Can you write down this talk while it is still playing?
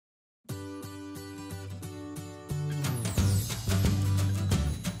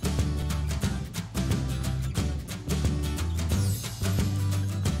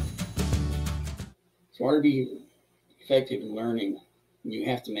In order to be effective in learning, you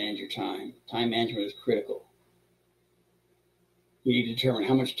have to manage your time. Time management is critical. You need to determine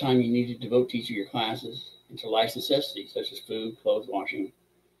how much time you need to devote to each of your classes and to life's necessities, such as food, clothes washing,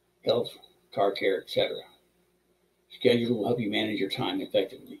 health, car care, etc. Schedule will help you manage your time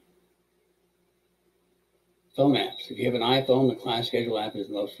effectively. Phone apps. If you have an iPhone, the class schedule app is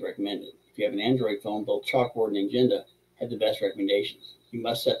most recommended. If you have an Android phone, both Chalkboard and Agenda have the best recommendations. You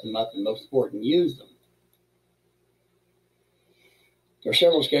must set them up and, most important, use them. There are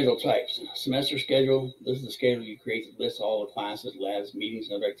several schedule types. Semester schedule. This is the schedule you create that lists all the classes, labs, meetings,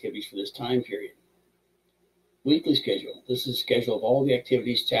 and other activities for this time period. Weekly schedule. This is a schedule of all the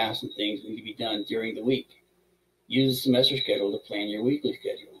activities, tasks, and things that need to be done during the week. Use the semester schedule to plan your weekly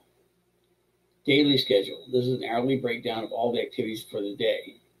schedule. Daily schedule. This is an hourly breakdown of all the activities for the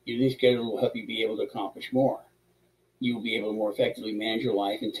day. Using the schedule will help you be able to accomplish more. You will be able to more effectively manage your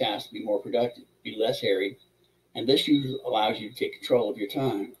life and tasks to be more productive, be less harried, and this usually allows you to take control of your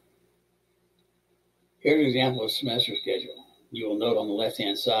time. Here's an example of a semester schedule. You will note on the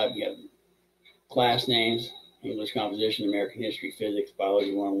left-hand side we have class names, English composition, American history, physics,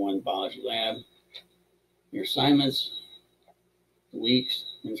 biology 101, biology lab. Your assignments, the weeks,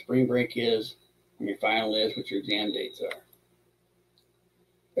 when spring break is, and your final list, what your exam dates are.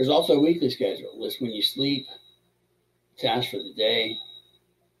 There's also a weekly schedule. List when you sleep, tasks for the day,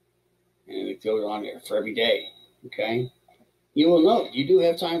 and it goes on there for every day. Okay? You will note you do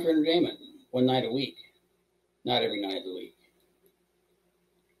have time for entertainment one night a week, not every night of the week.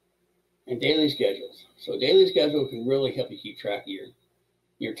 And daily schedules. So daily schedule can really help you keep track of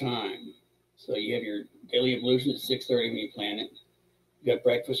your time. So you have your daily ablution at 6:30 when you plan it. You got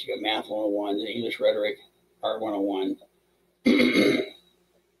breakfast, you got math 101, the English rhetoric, art 101.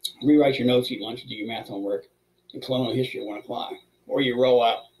 Rewrite your notes, eat lunch, do your math homework, and colonial history at 1 o'clock. Or you roll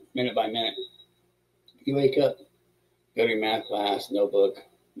out minute by minute. You wake up, go to your math class, no book.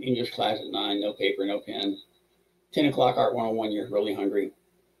 English class at 9, no paper, no pen. 10 o'clock, art 101, you're really hungry.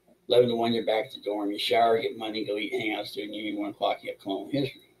 11 to 1, you're back at the dorm. You shower, get money, go eat, hang out at student union. 1 o'clock, you have colonial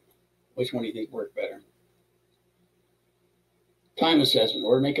history. Which one do you think worked better? Time assessment. In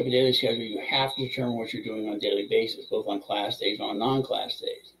order to make up a daily schedule, you have to determine what you're doing on a daily basis, both on class days and on non-class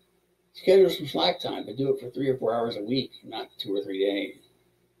days. Schedule some slack time, but do it for 3 or 4 hours a week, not 2 or 3 days.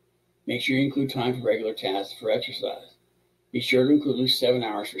 Make sure you include time for regular tasks for exercise. Be sure to include at least 7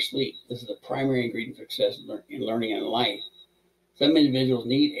 hours for sleep. This is the primary ingredient for success in learning and life. Some individuals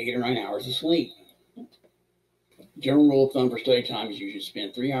need 8 or 9 hours of sleep. General rule of thumb for study time is you should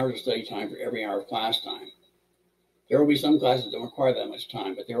spend 3 hours of study time for every hour of class time. There will be some classes that don't require that much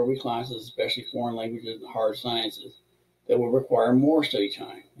time, but there will be classes, especially foreign languages and hard sciences, that will require more study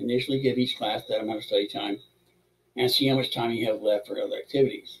time. Initially, give each class that amount of study time and see how much time you have left for other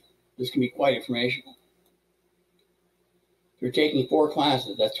activities. This can be quite informational. If you're taking 4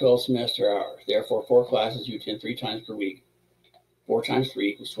 classes, that's 12 semester hours. Therefore, 4 classes you attend 3 times per week. 4 times 3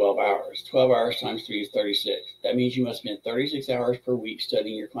 equals 12 hours. 12 hours times 3 is 36. That means you must spend 36 hours per week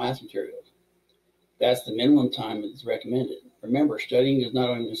studying your class materials. That's the minimum time that's recommended. Remember, studying does not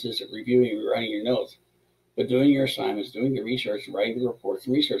only consist of reviewing and rewriting your notes, but doing your assignments, doing the research, and writing the reports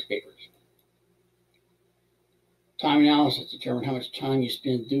and research papers. Time analysis. Determine how much time you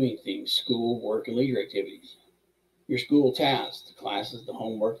spend doing things, school, work, and leisure activities. Your school tasks, the classes, the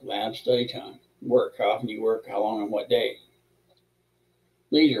homework, lab, study time. Work, how often you work, how long, on what day.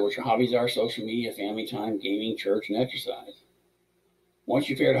 Leisure, what your hobbies are, social media, family time, gaming, church, and exercise. Once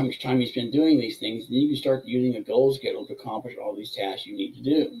you figure out how much time you spend doing these things, then you can start using a goal schedule to accomplish all these tasks you need to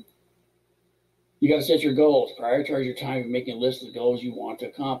do. You got to set your goals. Prioritize your time in making a list of the goals you want to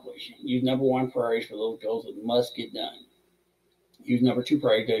accomplish. Use number 1 priorities for those goals that must get done. Use number 2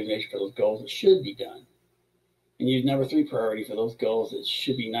 priority designation for those goals that should be done. And use number 3 priority for those goals that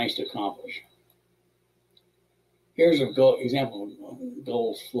should be nice to accomplish. Here's a example of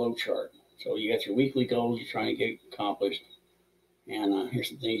goals flow chart. So you got your weekly goals you're trying to get accomplished. And here's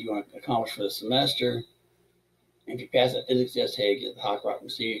some things you want to accomplish for the semester. And if you pass that physics test, hey, get the hot rock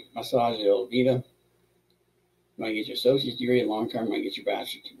massage at El Vita. You want to get your associate's degree, and long term, you want to get your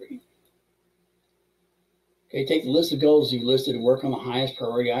bachelor's degree. Okay, take the list of goals you've listed and work on the highest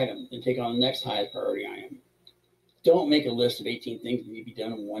priority item. Then take on the next highest priority item. Don't make a list of 18 things that need to be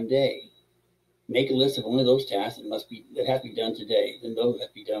done in one day. Make a list of only those tasks that have to be done today. Then those that have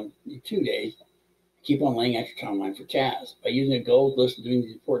to be done in 2 days. Keep on laying out your timeline for tasks. By using a goals list and doing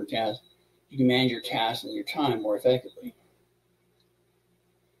these important tasks, you can manage your tasks and your time more effectively.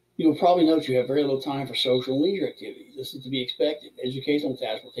 You will probably note you have very little time for social and leisure activities. This is to be expected. Educational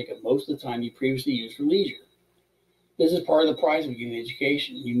tasks will take up most of the time you previously used for leisure. This is part of the prize of getting an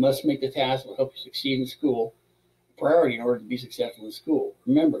education. You must make the tasks that will help you succeed in school a priority in order to be successful in school.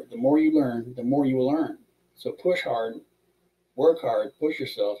 Remember, the more you learn, the more you will earn. So push hard, work hard, push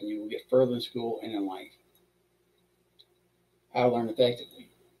yourself, and you will get further in school and in life. How to learn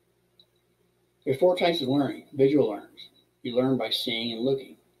effectively. There are 4 types of learning. Visual learners. You learn by seeing and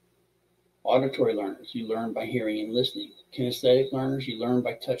looking. Auditory learners. You learn by hearing and listening. Kinesthetic learners. You learn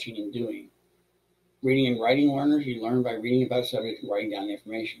by touching and doing. Reading and writing learners. You learn by reading about a subject and writing down the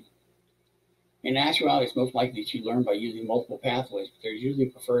information. In actuality, it's most likely that you learn by using multiple pathways, but there's usually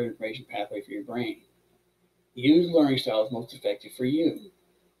a preferred information pathway for your brain. Use learning style is most effective for you.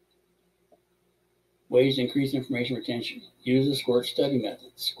 Ways to increase information retention. Use the SQUIRT study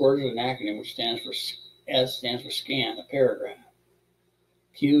method. SQUIRT is an acronym which stands for S stands for scan, a paragraph.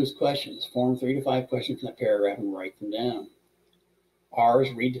 Q is questions. Form 3 to 5 questions from that paragraph and write them down. R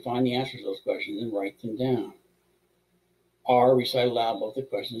is read to find the answers to those questions and write them down. R, recite aloud both the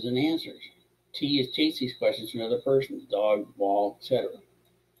questions and answers. T is teach these questions to another person, dog, wall, etc.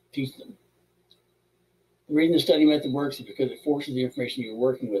 Teach them. The reason the study method works is because it forces the information you're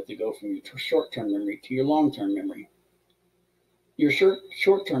working with to go from your short-term memory to your long-term memory. Your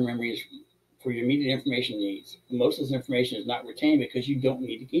short-term memory is for your immediate information needs. Most of this information is not retained because you don't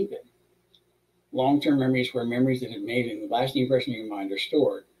need to keep it. Long-term memory is where memories that have made an lasting impression in your mind are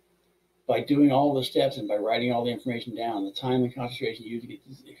stored. By doing all the steps and by writing all the information down, the time and concentration you use to get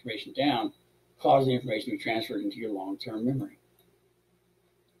this information down causes the information to be transferred into your long-term memory.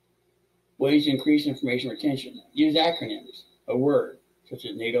 Ways to increase information retention. Use acronyms. A word, such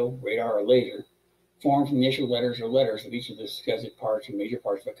as NATO, radar, or laser, formed from the initial letters or letters of each of the successive parts or major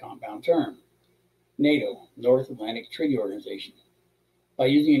parts of a compound term. NATO, North Atlantic Treaty Organization. By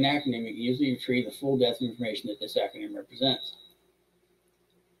using an acronym, you can usually retrieve the full depth of information that this acronym represents.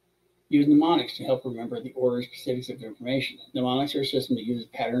 Use mnemonics to help remember the order and specifics of the information. Mnemonics are a system that uses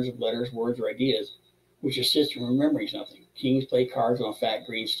patterns of letters, words, or ideas which assist in remembering something. Kings play cards on a fat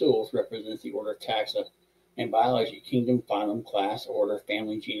green stool, which represents the order of taxa and biology: kingdom, phylum, class, order,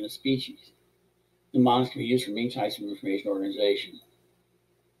 family, genus, species. Mnemonics can be used for many types of information organization.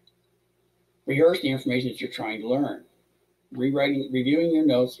 Rehearse the information that you're trying to learn. Reviewing your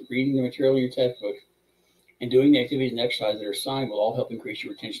notes, reading the material in your textbook, and doing the activities and exercises that are assigned will all help increase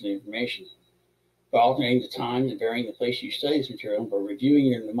your retention of the information. By alternating the time and varying the place you study this material, and by reviewing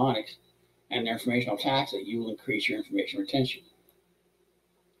your mnemonics and their informational taxa, you will increase your information retention.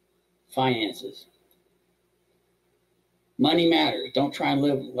 Finances. Money matters. Don't try and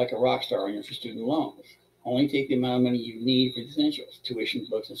live like a rock star on your student loans. Only take the amount of money you need for the essentials: tuition,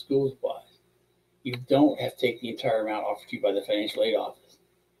 books, and school supplies. You don't have to take the entire amount offered to you by the financial aid office.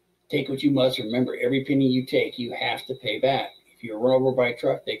 Take what you must. Remember, every penny you take, you have to pay back. If you're run over by a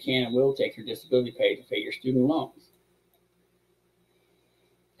truck, they can and will take your disability pay to pay your student loans.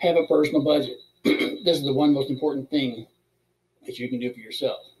 Have a personal budget. This is the one most important thing that you can do for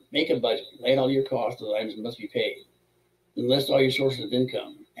yourself. Make a budget. Lay out all your costs, those items that must be paid. Then list all your sources of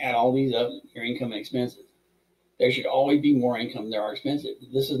income. Add all these up, your income and expenses. There should always be more income than there are expenses.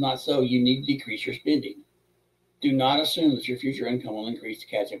 If this is not so, you need to decrease your spending. Do not assume that your future income will increase to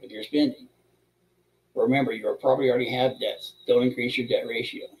catch up with your spending. Remember, you probably already have debts. Don't increase your debt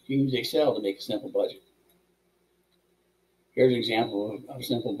ratio. You can use Excel to make a simple budget. Here's an example of a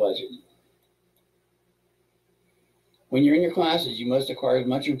simple budget. When you're in your classes, you must acquire as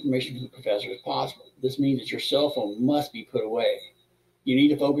much information from the professor as possible. This means that your cell phone must be put away. You need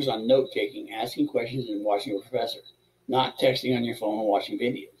to focus on note-taking, asking questions, and watching your professor, not texting on your phone and watching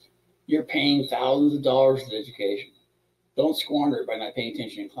videos. You're paying thousands of dollars for education. Don't squander it by not paying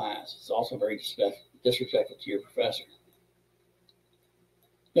attention in class. It's also very disrespectful to your professor.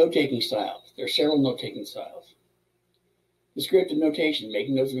 Note-taking styles. There are several note-taking styles. Descriptive notation,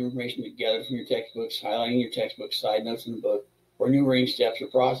 making notes of information gathered from your textbooks, highlighting your textbook, side notes in the book, or enumerating steps or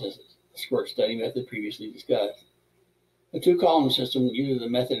processes. The SQUIRT study method previously discussed. The 2-column system uses a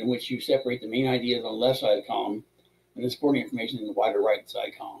method in which you separate the main ideas on the left side of the column and the supporting information in the wider right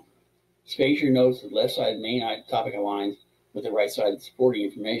side column. Space your notes with the left side main topic aligns with the right side supporting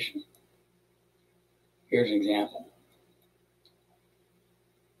information. Here's an example.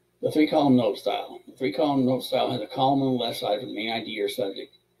 The 3-column note style. The 3-column note style has a column on the left side for the main idea or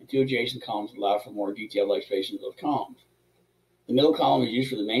subject, and 2 adjacent columns allow for more detailed explanations of those columns. The middle column is used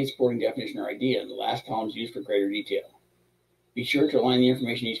for the main supporting definition or idea, and the last column is used for greater detail. Be sure to align the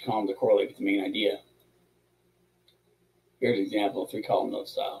information in each column to correlate with the main idea. Here's an example of 3-column note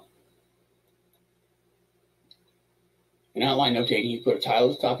style. In outline note-taking, you put a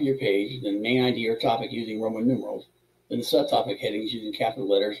title at the top of your page, then the main idea or topic using Roman numerals, then the subtopic headings using capital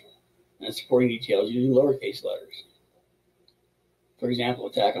letters, and the supporting details using lowercase letters. For example,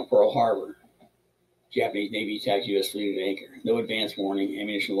 attack on Pearl Harbor. Japanese Navy attacked U.S. fleet at anchor. No advance warning.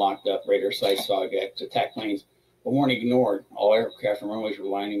 Ammunition locked up. Radar sights saw attack planes. But warning ignored. All aircraft and runways were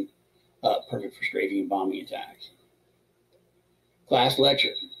lining up, perfect for strafing and bombing attacks. Class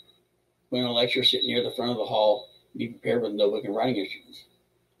lecture. When a lecture, sit near the front of the hall. Be prepared with notebook and writing instruments.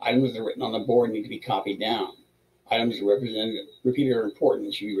 Items that are written on the board need to be copied down. Items that are repeated or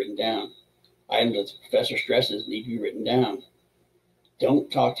important should be written down. Items that the professor stresses need to be written down.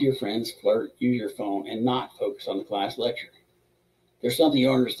 Don't talk to your friends, flirt, use your phone, and not focus on the class lecture. If there's something you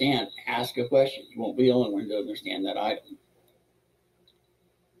don't understand, ask a question. You won't be the only one to understand that item.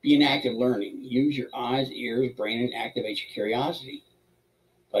 Be an active learning. Use your eyes, ears, brain, and activate your curiosity.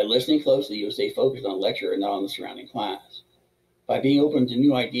 By listening closely, you'll stay focused on the lecture and not on the surrounding class. By being open to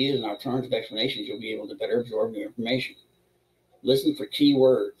new ideas and alternative explanations, you'll be able to better absorb new information. Listen for key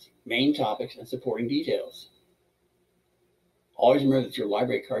words, main topics, and supporting details. Always remember that your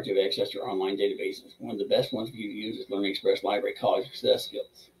library cards have access to your online databases. One of the best ones for you to use is Learning Express Library College Success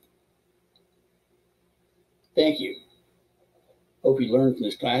Skills. Thank you. Hope you learned from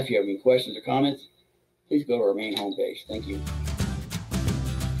this class. If you have any questions or comments, please go to our main homepage. Thank you.